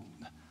world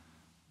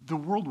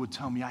would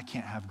tell me I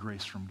can't have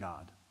grace from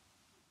God.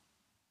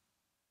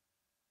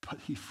 But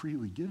he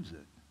freely gives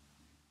it.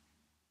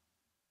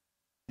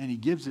 And he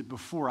gives it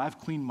before I've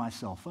cleaned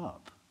myself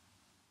up.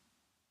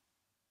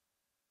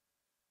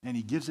 And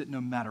he gives it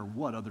no matter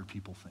what other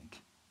people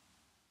think.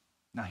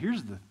 Now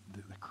here's the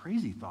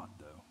crazy thought,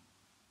 though.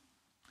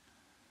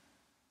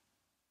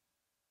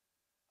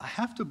 I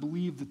have to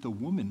believe that the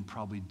woman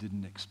probably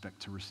didn't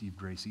expect to receive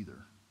grace either.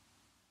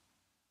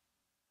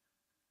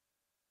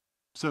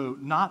 So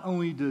not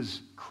only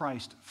does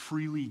Christ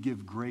freely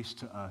give grace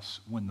to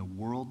us when the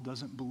world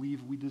doesn't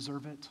believe we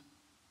deserve it,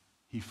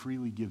 he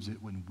freely gives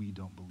it when we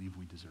don't believe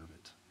we deserve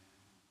it.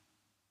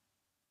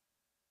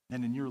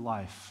 And in your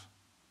life,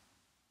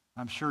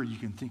 I'm sure you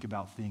can think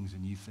about things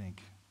and you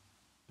think,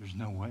 there's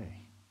no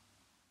way.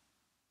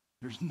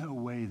 There's no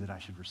way that I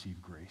should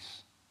receive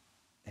grace.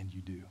 And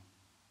you do.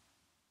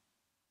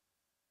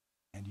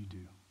 And you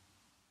do.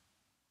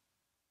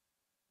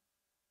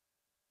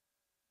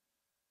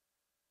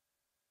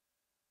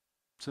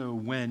 So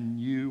when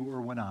you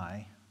or when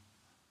I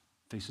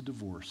face a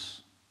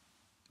divorce,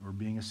 or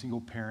being a single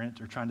parent,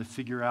 or trying to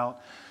figure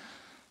out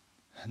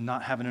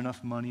not having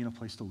enough money and a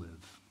place to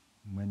live,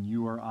 when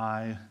you or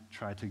I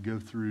try to go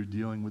through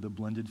dealing with a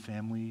blended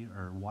family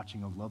or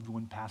watching a loved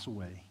one pass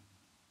away,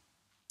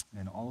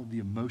 and all of the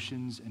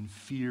emotions and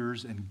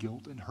fears and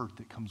guilt and hurt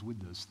that comes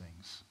with those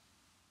things,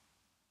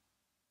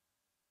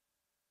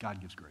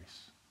 God gives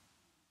grace.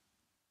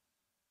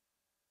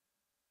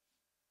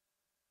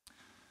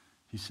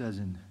 He says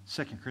in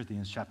 2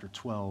 Corinthians chapter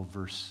 12,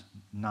 verse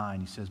 9,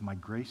 he says, my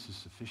grace is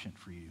sufficient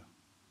for you.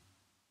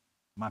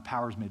 My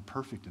power is made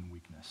perfect in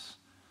weakness.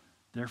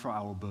 Therefore,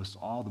 I will boast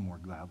all the more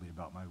gladly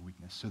about my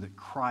weakness, so that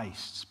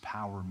Christ's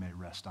power may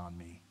rest on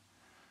me.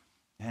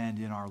 And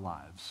in our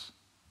lives,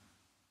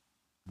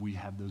 we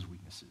have those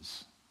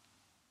weaknesses.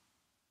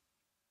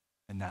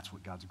 And that's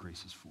what God's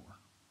grace is for.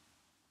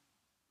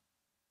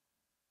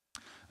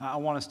 I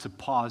want us to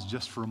pause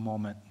just for a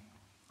moment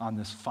on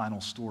this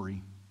final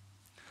story,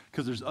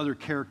 because there's other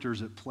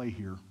characters at play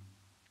here.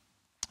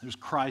 There's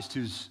Christ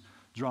who's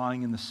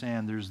drawing in the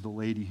sand. There's the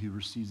lady who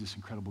receives this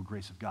incredible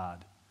grace of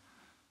God.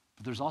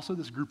 But there's also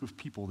this group of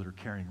people that are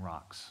carrying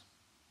rocks.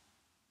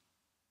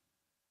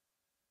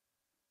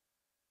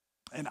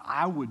 And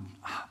I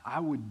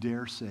would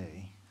dare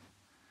say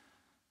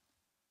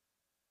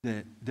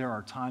that there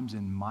are times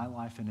in my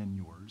life and in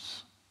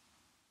yours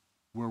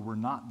where we're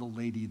not the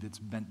lady that's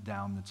bent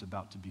down that's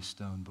about to be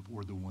stoned, but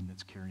we're the one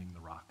that's carrying the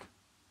rock.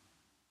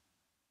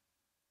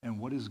 And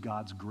what does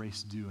God's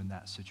grace do in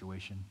that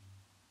situation?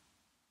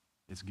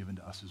 It's given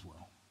to us as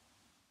well.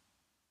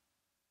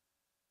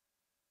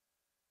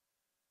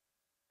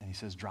 And he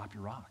says, drop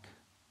your rock.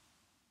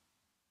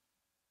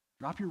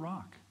 Drop your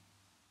rock.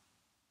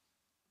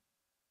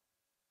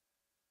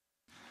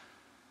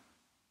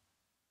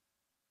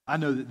 I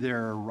know that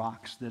there are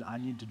rocks that I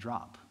need to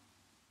drop.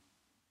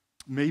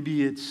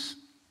 Maybe it's,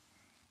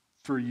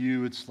 for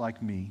you, it's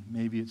like me.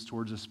 Maybe it's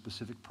towards a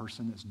specific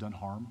person that's done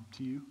harm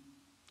to you,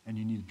 and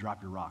you need to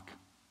drop your rock.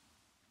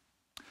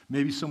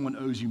 Maybe someone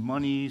owes you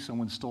money,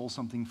 someone stole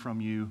something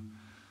from you,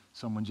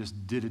 someone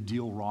just did a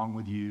deal wrong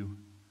with you.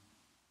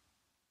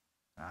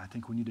 I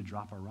think we need to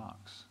drop our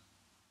rocks.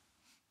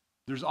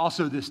 There's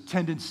also this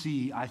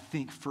tendency, I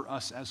think, for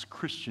us as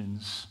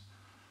Christians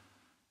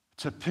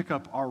to pick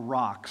up our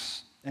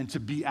rocks and to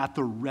be at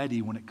the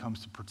ready when it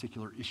comes to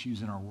particular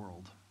issues in our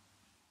world.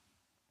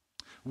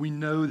 We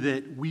know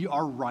that we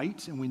are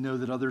right, and we know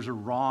that others are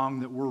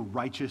wrong, that we're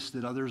righteous,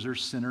 that others are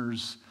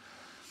sinners.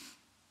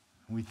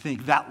 We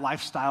think that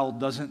lifestyle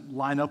doesn't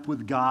line up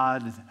with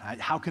God.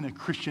 How can a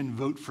Christian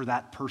vote for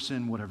that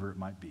person, whatever it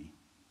might be?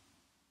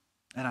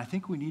 And I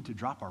think we need to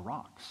drop our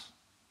rocks.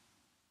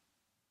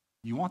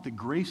 You want the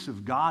grace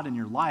of God in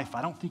your life.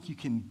 I don't think you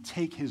can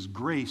take his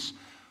grace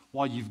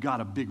while you've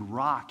got a big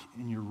rock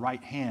in your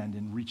right hand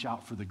and reach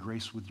out for the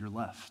grace with your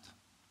left.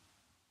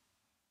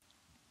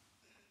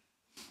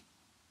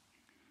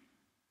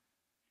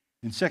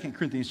 In 2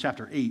 Corinthians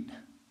chapter 8,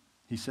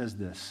 he says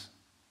this,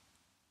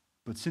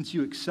 "But since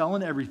you excel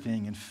in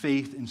everything, in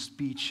faith, in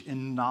speech,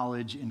 in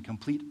knowledge, in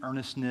complete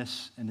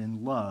earnestness, and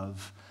in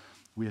love,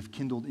 we have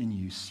kindled in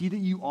you. See that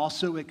you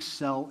also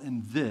excel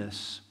in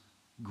this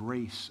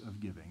grace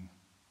of giving."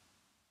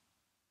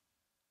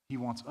 He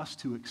wants us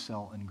to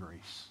excel in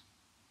grace.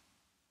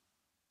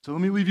 So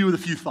let me leave you with a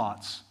few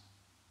thoughts.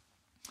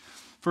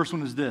 First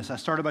one is this. I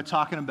started by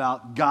talking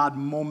about God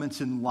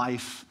moments in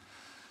life,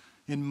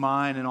 in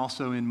mine and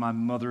also in my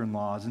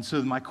mother-in-law's. And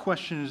so my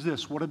question is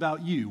this: what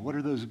about you? What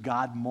are those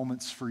God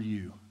moments for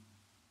you?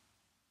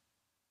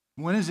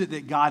 When is it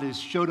that God has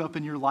showed up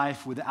in your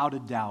life without a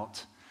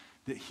doubt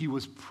that he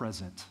was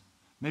present?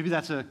 Maybe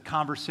that's a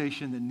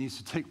conversation that needs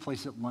to take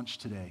place at lunch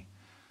today.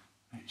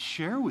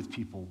 Share with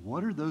people,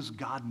 what are those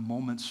God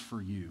moments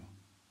for you?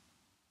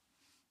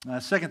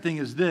 Second thing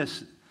is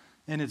this,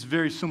 and it's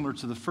very similar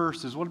to the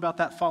first, is what about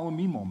that follow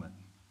me moment?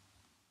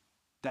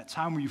 That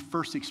time where you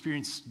first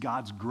experienced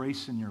God's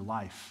grace in your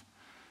life.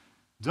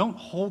 Don't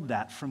hold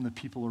that from the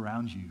people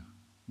around you.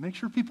 Make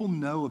sure people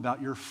know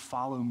about your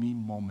follow me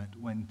moment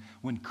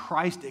when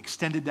Christ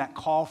extended that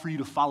call for you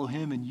to follow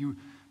him and you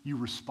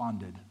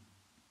responded.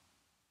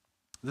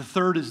 The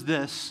third is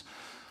this: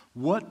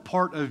 what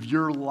part of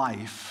your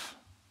life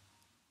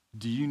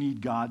do you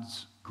need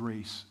God's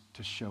grace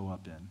to show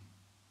up in?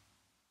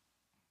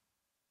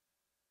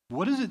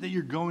 What is it that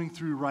you're going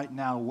through right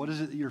now? What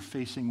is it that you're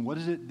facing? What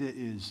is it that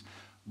is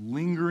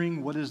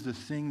lingering? What is the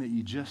thing that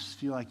you just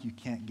feel like you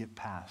can't get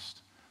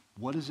past?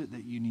 What is it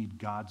that you need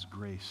God's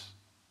grace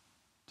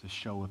to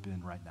show up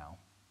in right now?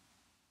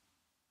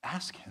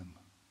 Ask him.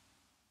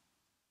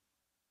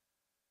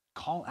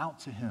 Call out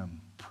to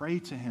him. Pray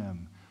to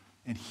him.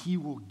 And he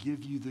will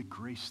give you the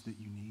grace that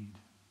you need.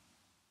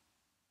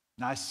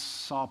 Now, I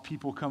saw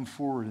people come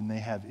forward and they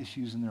have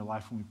issues in their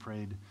life when we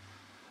prayed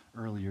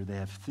earlier. They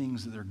have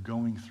things that they're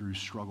going through,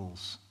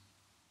 struggles.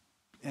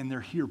 And they're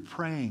here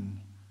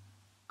praying,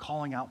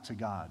 calling out to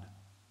God.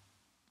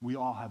 We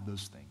all have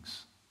those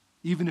things.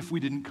 Even if we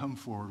didn't come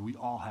forward, we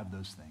all have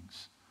those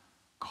things.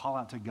 Call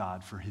out to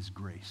God for his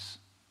grace.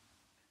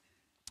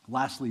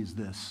 Lastly is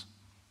this: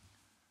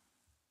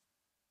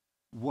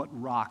 what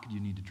rock do you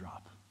need to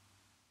drop?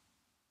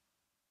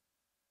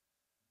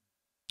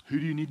 Who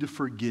do you need to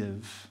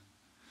forgive?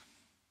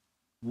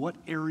 What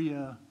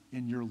area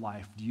in your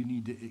life do you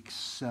need to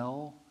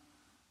excel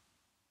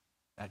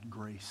at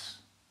grace?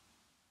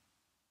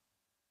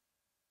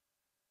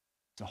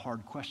 It's a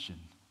hard question,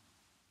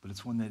 but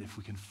it's one that if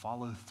we can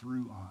follow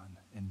through on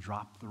and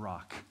drop the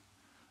rock,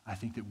 I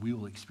think that we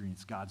will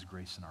experience God's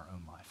grace in our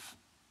own life.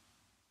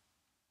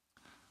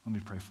 Let me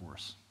pray for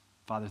us.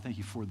 Father, thank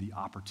you for the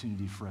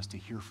opportunity for us to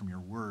hear from your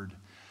word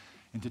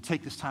and to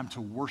take this time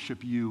to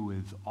worship you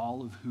with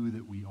all of who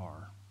that we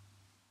are.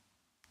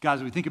 God,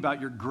 as we think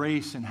about your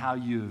grace and how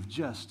you have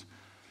just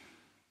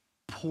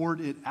poured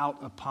it out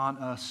upon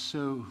us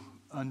so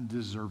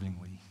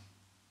undeservingly,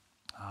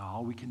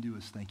 all we can do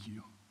is thank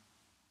you.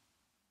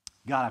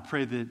 God, I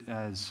pray that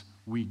as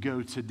we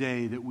go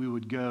today, that we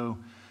would go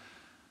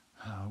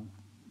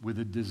with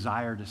a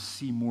desire to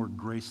see more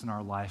grace in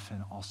our life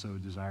and also a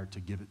desire to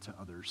give it to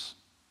others.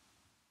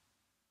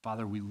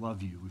 Father, we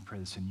love you. We pray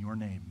this in your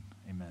name.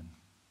 Amen.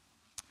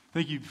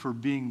 Thank you for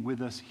being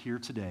with us here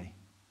today.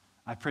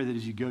 I pray that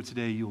as you go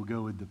today, you will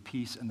go with the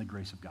peace and the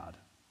grace of God.